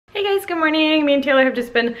good morning. Me and Taylor have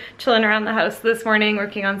just been chilling around the house this morning,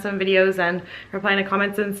 working on some videos and replying to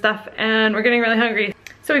comments and stuff, and we're getting really hungry.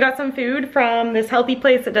 So we got some food from this healthy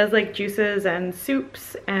place that does like juices and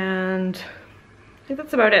soups, and I think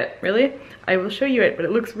that's about it, really. I will show you it, but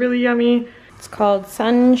it looks really yummy. It's called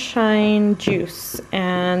Sunshine Juice,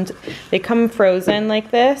 and they come frozen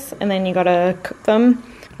like this, and then you gotta cook them.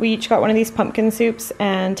 We each got one of these pumpkin soups,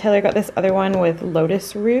 and Taylor got this other one with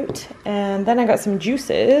lotus root, and then I got some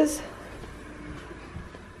juices.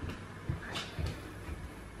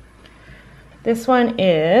 This one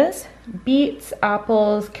is beets,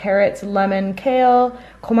 apples, carrots, lemon, kale,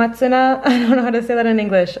 komatsuna, I don't know how to say that in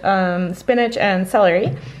English, spinach and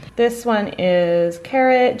celery. This one is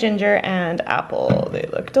carrot, ginger, and apple. They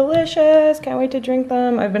look delicious. Can't wait to drink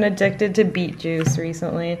them. I've been addicted to beet juice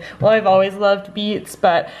recently. Well, I've always loved beets,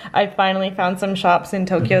 but I finally found some shops in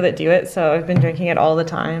Tokyo that do it, so I've been drinking it all the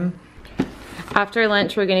time. After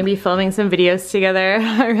lunch, we're gonna be filming some videos together.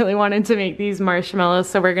 I really wanted to make these marshmallows,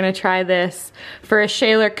 so we're gonna try this for a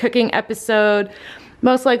Shaler cooking episode.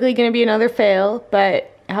 Most likely gonna be another fail,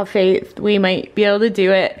 but have faith we might be able to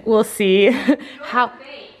do it. We'll see.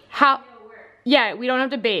 Yeah, we don't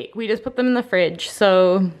have to bake. We just put them in the fridge.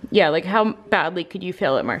 So yeah, like how badly could you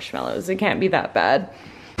fail at marshmallows? It can't be that bad.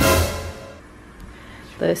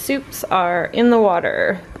 The soups are in the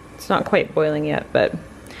water. It's not quite boiling yet, but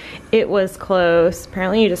it was close.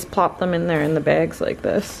 Apparently you just plop them in there in the bags like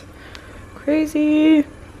this. Crazy.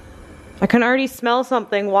 I can already smell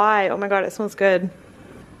something. Why? Oh my God, it smells good.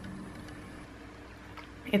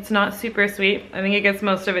 It's not super sweet. I think it gets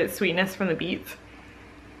most of its sweetness from the beets.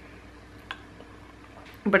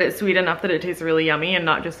 But it's sweet enough that it tastes really yummy and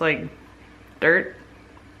not just like dirt.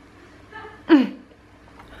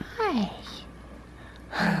 Hi.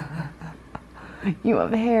 You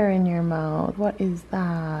have hair in your mouth. What is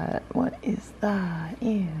that? What is that?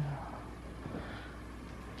 Ew.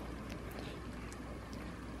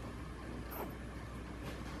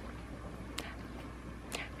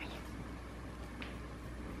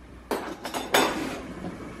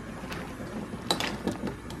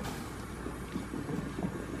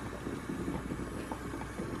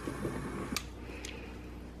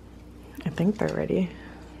 I think they're ready.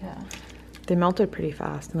 Yeah. They melted pretty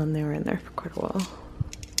fast and then they were in there for quite a while.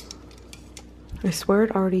 I swear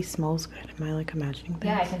it already smells good. Am I like imagining things?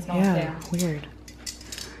 Yeah, I can smell it there. Weird.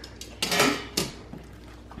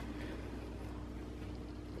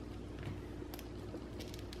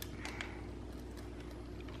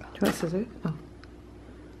 Do you want scissors? Oh.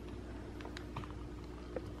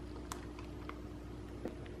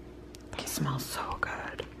 They smell so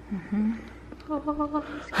good. Mm-hmm.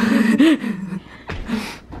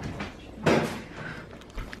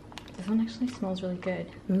 This one actually smells really good.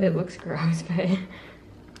 It looks gross, but it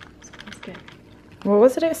smells good. What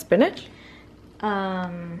was it? Spinach?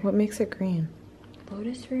 What makes it green?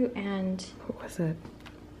 Lotus root and... What was it?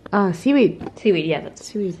 Seaweed. Seaweed, yeah, that's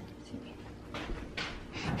seaweed.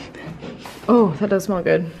 Oh, that does smell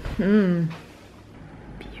good. Mmm.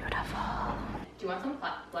 Beautiful. Do you want some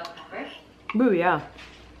black pepper? Ooh, yeah.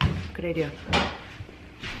 Good idea.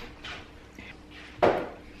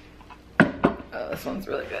 Oh, this one's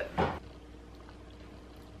really good.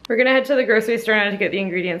 We're gonna head to the grocery store now to get the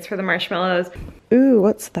ingredients for the marshmallows. Ooh,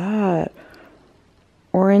 what's that?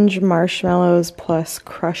 Orange marshmallows plus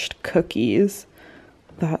crushed cookies.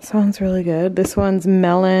 That sounds really good. This one's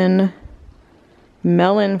melon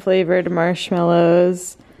flavored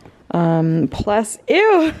marshmallows. Plus,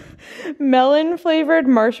 ew! Melon flavored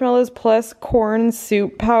marshmallows plus corn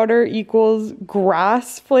soup powder equals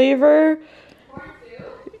grass flavor. Corn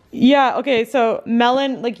soup? Yeah, okay, so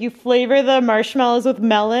melon, like you flavor the marshmallows with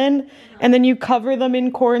melon and then you cover them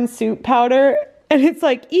in corn soup powder and it's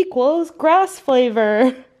like equals grass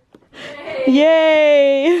flavor.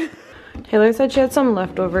 Yay! Taylor said she had some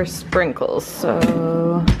leftover sprinkles,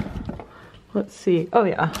 so let's see. Oh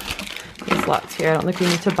yeah. There's lots here. I don't think we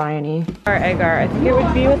need to buy any. Our agar, I think it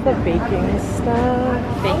would be with the baking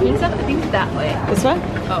stuff. Baking stuff? I think it's that way. This one?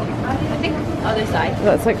 Oh, I think other side.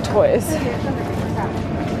 That's like toys.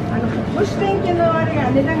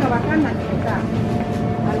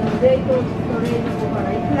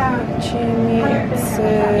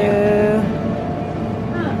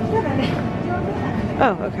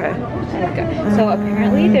 Oh, okay. So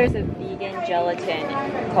apparently there's a vegan gelatin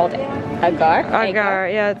called agar. Agar,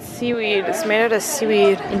 yeah, it's seaweed. It's made out of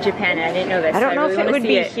seaweed. In Japan, I didn't know this. I don't know if it would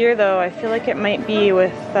be here though. I feel like it might be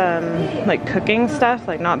with like cooking stuff,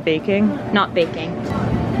 like not baking. Not baking.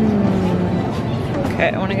 Okay,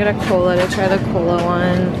 I want to get a cola to try the cola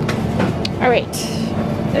one. All right,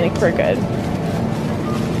 I think we're good.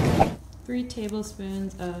 3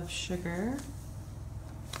 tablespoons of sugar.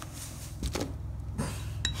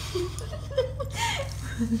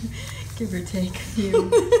 Give or take a few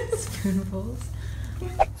spoonfuls.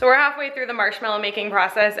 So we're halfway through the marshmallow making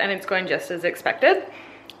process and it's going just as expected.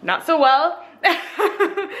 Not so well.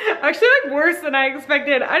 Actually, like worse than I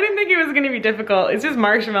expected. I didn't think it was gonna be difficult. It's just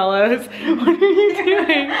marshmallows. What are you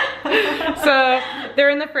doing? So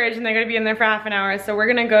they're in the fridge and they're gonna be in there for half an hour. So we're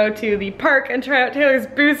gonna go to the park and try out Taylor's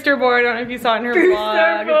booster board. I don't know if you saw it in her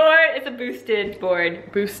vlog. Booster board. It's a boosted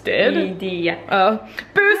board. Boosted? ED, yeah. Oh,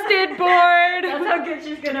 boosted board. That's how good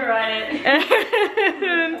she's gonna ride it.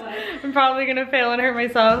 And I'm probably gonna fail and hurt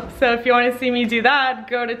myself. So if you want to see me do that,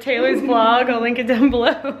 go to Taylor's vlog. I'll link it down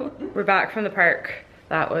below. We're back from the park.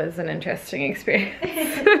 That was an interesting experience.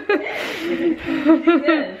 Good.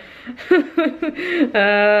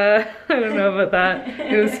 I don't know about that.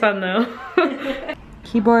 It was fun though.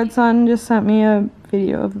 Keyboard son just sent me a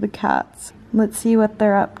video of the cats. Let's see what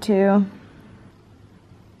they're up to.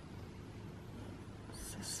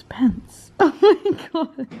 Suspense. Oh my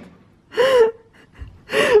god.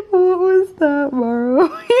 What was that, Maro?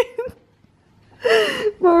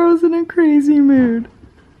 Maro's in a crazy mood.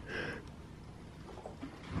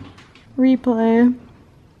 Replay.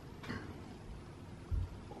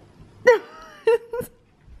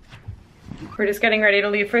 We're just getting ready to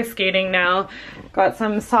leave for skating now. Got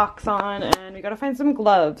some socks on and we gotta find some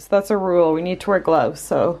gloves. That's a rule, we need to wear gloves,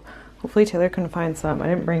 so hopefully Taylor can find some. I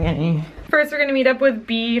didn't bring any. First we're gonna meet up with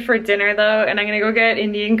B for dinner though, and I'm gonna go get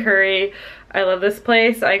Indian curry. I love this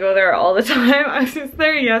place, I go there all the time. I was just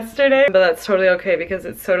there yesterday, but that's totally okay because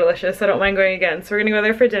it's so delicious. I don't mind going again. So we're gonna go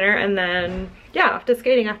there for dinner and then, yeah, off to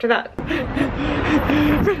skating after that.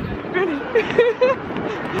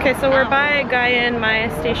 Okay, so we're by Gayan Maya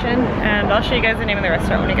Station and I'll show you guys the name of the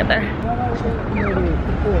restaurant when we get there.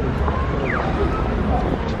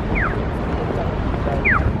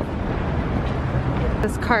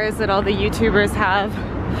 This cars that all the YouTubers have.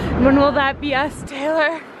 When will that be us,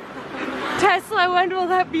 Taylor? Tesla, when will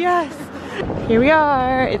that be us? Here we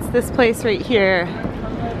are. It's this place right here.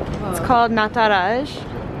 It's called Nataraj.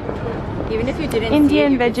 Even if you didn't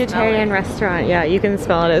Indian see it, vegetarian restaurant. Yeah, you can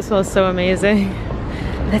smell it. It smells so amazing.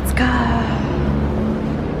 Let's go.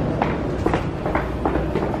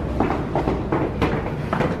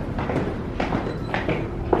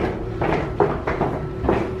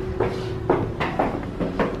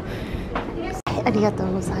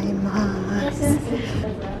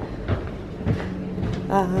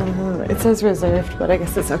 It says reserved, but I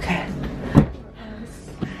guess it's okay.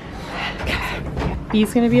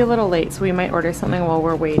 B's gonna be a little late, so we might order something while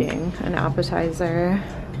we're waiting. An appetizer.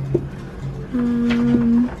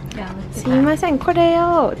 すみません、これ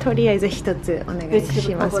をとりあえず一つお願い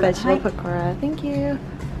します。Vegetable pakora. Thank you.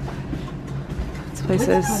 This place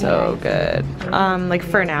is so good. Like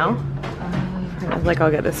for now. Like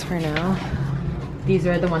I'll get this for now. These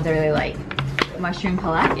are the ones I really like. Mushroom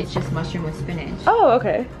palak, it's just mushroom with spinach. Oh,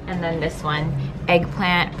 okay. And then this one,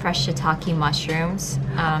 eggplant, fresh shiitake mushrooms,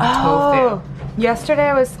 tofu. Yesterday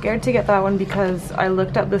I was scared to get that one because I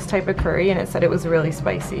looked up this type of curry and it said it was really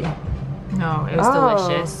spicy. No, it was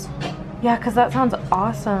delicious. Yeah, because that sounds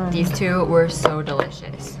awesome. These two were so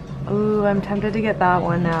delicious. Ooh, I'm tempted to get that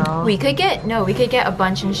one now. We could get a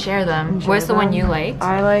bunch and share them. Where's the one you like?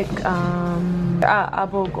 I like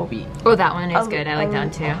abo gobi. Oh, that one is good. I like that one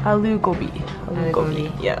too. Aloo gobi. Aloo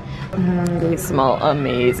gobi. Yeah. They smell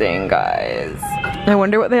amazing, guys. I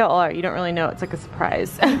wonder what they all are. You don't really know. It's like a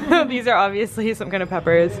surprise. These are obviously some kind of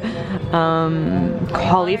peppers.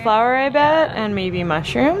 Cauliflower, I bet, and maybe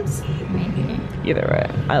mushrooms. Maybe. Either way,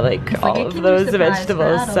 I like all of those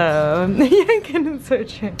vegetables, so yeah, it's so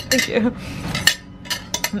true. Thank you.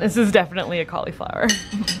 This is definitely a cauliflower.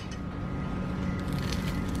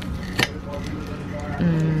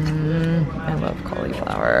 I love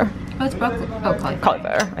cauliflower. Oh, it's broccoli. Oh, cauliflower.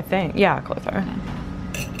 Cauliflower, I think. Yeah, cauliflower.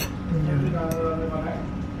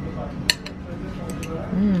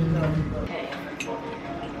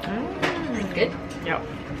 Okay. Good. Yep.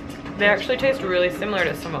 They actually taste really similar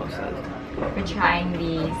to samosas. We're trying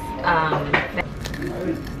these.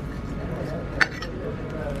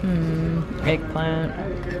 Eggplant.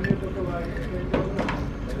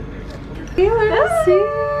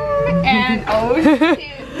 And oh shoot.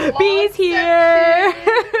 Bees here!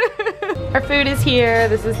 Our food is here.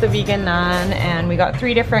 This is the vegan naan and we got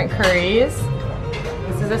 3 different curries.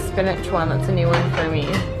 This is a spinach one. That's a new one for me.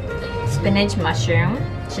 Spinach mushroom,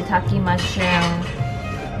 shiitake mushroom,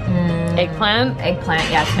 Eggplant. Eggplant,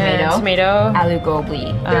 yeah, And tomato. Aloo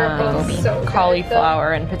gobi. They're both so good.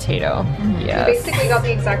 Cauliflower and potato. Yes. We basically got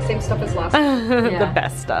the exact same stuff as last time. The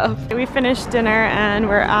best stuff. We finished dinner and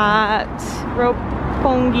we're at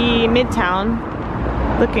Roppongi Midtown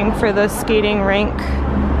looking for the skating rink.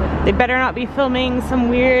 They better not be filming some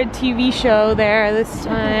weird TV show there this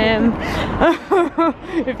time.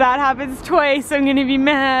 If that happens twice, I'm gonna be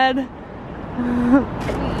mad.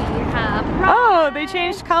 Oh, they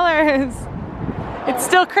changed colors. It's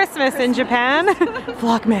still Christmas in Japan.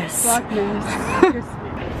 Vlogmas.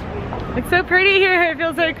 It's so pretty here. It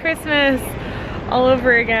feels like Christmas all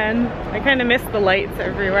over again. I kind of miss the lights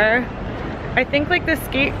everywhere. I think like the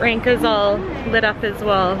skate rink is all lit up as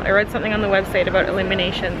well. I read something on the website about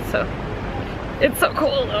illuminations, so it's so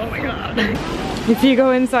cold. Oh my god. If you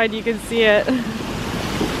go inside, you can see it.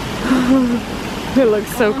 It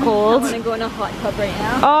looks so cold. I want to go in a hot tub right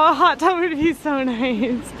now. Oh, a hot tub would be so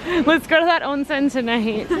nice. Let's go to that onsen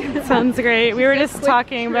tonight. Sounds great. We were just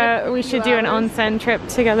talking about we should do an onsen trip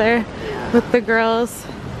together with the girls.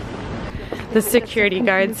 The security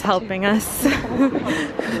guard's helping us.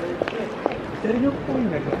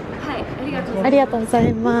 Arigatou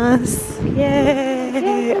gozaimasu.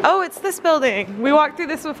 Yay! Oh, it's this building. We walked through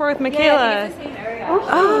this before with Michaela. It's the same area.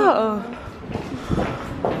 Oh.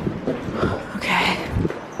 Okay.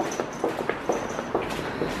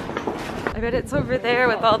 I bet it's over there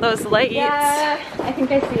with all those lights. Yeah, I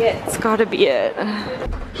think I see it. It's gotta be it.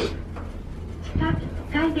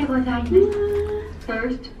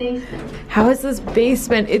 First basement. How is this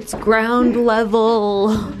basement? It's ground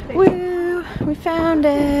level. Woo! We found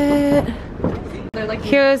it.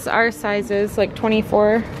 Here's our sizes, like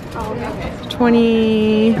 24. Oh, okay.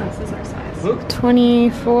 20. This is our size.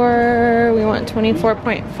 24. We want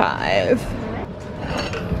 24.5.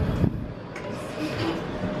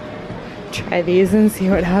 Try these and see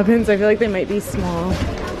what happens. I feel like they might be small.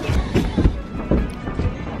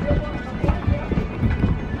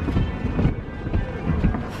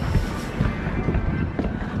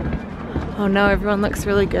 Oh no, everyone looks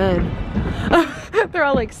really good. They're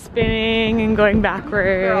all like spinning and going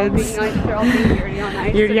backwards. They're all being Yuri on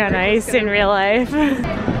ice. Yuri on ice in real life.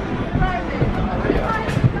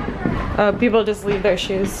 People just leave their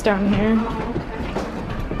shoes down here.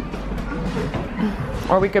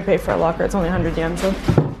 Or we could pay for a locker. It's only 100 yen, so.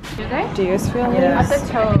 Do they? Do yours feel loose? At the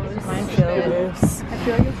toes. Mine feel loose. I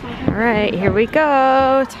feel like it's not. Alright, here we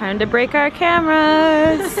go. Time to break our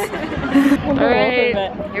cameras. Alright,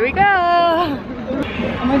 here we go.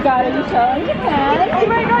 Oh my god, are you showing your hands? Oh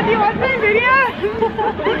my god, do you want my video?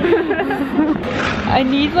 I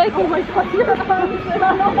need like Oh my god, your arms.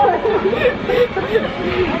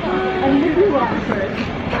 I need to walk first.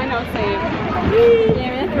 I know, same.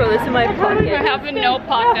 Yeah, I'm gonna throw this in my pocket. I have no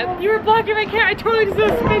pocket. You were blocking my camera. I totally just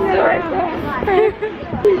was spinning around.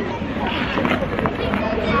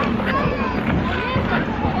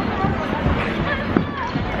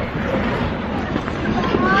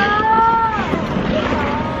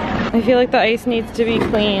 I feel like the ice needs to be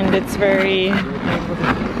cleaned. It's very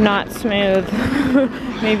not smooth.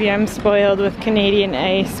 Maybe I'm spoiled with Canadian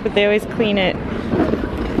ice, but they always clean it.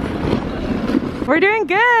 We're doing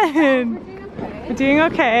good. We're doing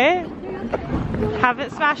okay.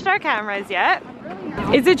 Haven't smashed our cameras yet.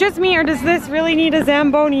 Is it just me or does this really need a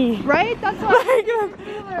Zamboni? Right? That's what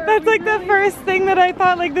That's like the first thing that I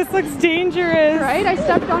thought, like this looks dangerous. Right? I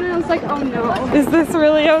stepped on it and I was like, oh no. Is this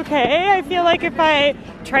really okay? I feel like if I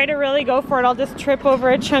try to really go for it, I'll just trip over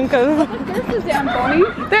a chunk of... There's the Zamboni.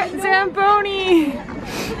 Zamboni!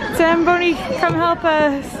 Zamboni, come help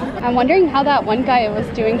us. I'm wondering how that one guy was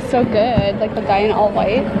doing so good. Like the guy in all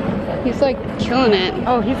white. He's like killing it.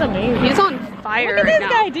 Oh, he's amazing. He's on fire Look at right this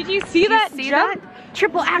now. guy. Did you see that jump?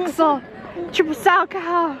 Triple axel. Triple sow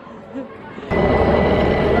cow.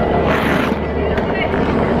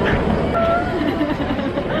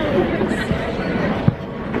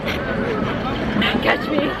 Catch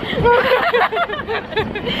me.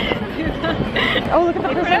 Oh, look at the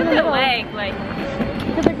person in the middle. leg, like.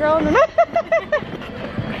 Look at the girl in the middle.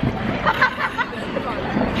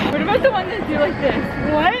 What about the one that do like this?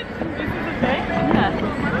 What? This is a thing? Yeah.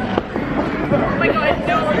 Oh my god,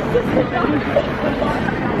 no, it's just a dog.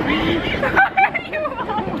 Why are you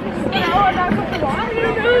on? No, I'm not going to walk. I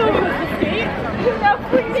don't know. Escape? No,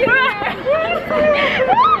 please.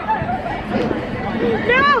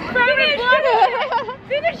 No, Finish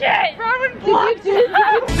Finish it!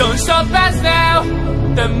 Don't stop us now,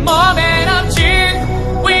 the moment of June.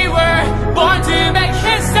 We were born to make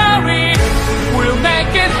history. We'll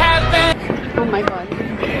make it happen. Oh my god.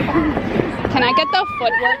 Can I get the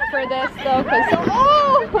footwork for this though? Cause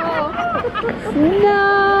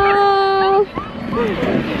no.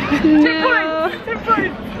 No. 2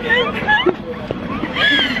 points.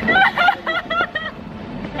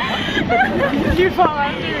 You fall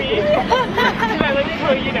after me. Should I let me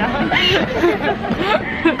pull you down?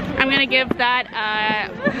 I'm gonna give that a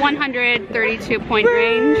 132 point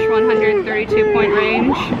range. 132 point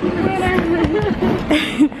range.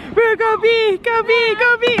 Go B, go B,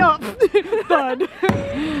 go B. Oh, thud.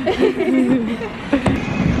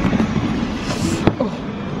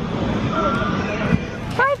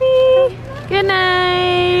 Bye, B. Good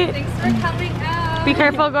night. Thanks for coming out. Be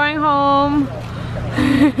careful going home.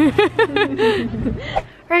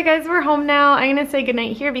 Alright guys, we're home now. I'm gonna say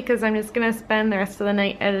goodnight here because I'm just gonna spend the rest of the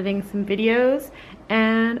night editing some videos,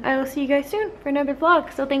 and I will see you guys soon for another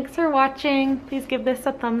vlog. So thanks for watching. Please give this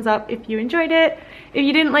a thumbs up if you enjoyed it. If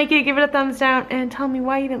you didn't like it, give it a thumbs down and tell me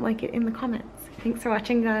why you didn't like it in the comments. Thanks for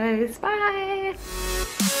watching guys. Bye!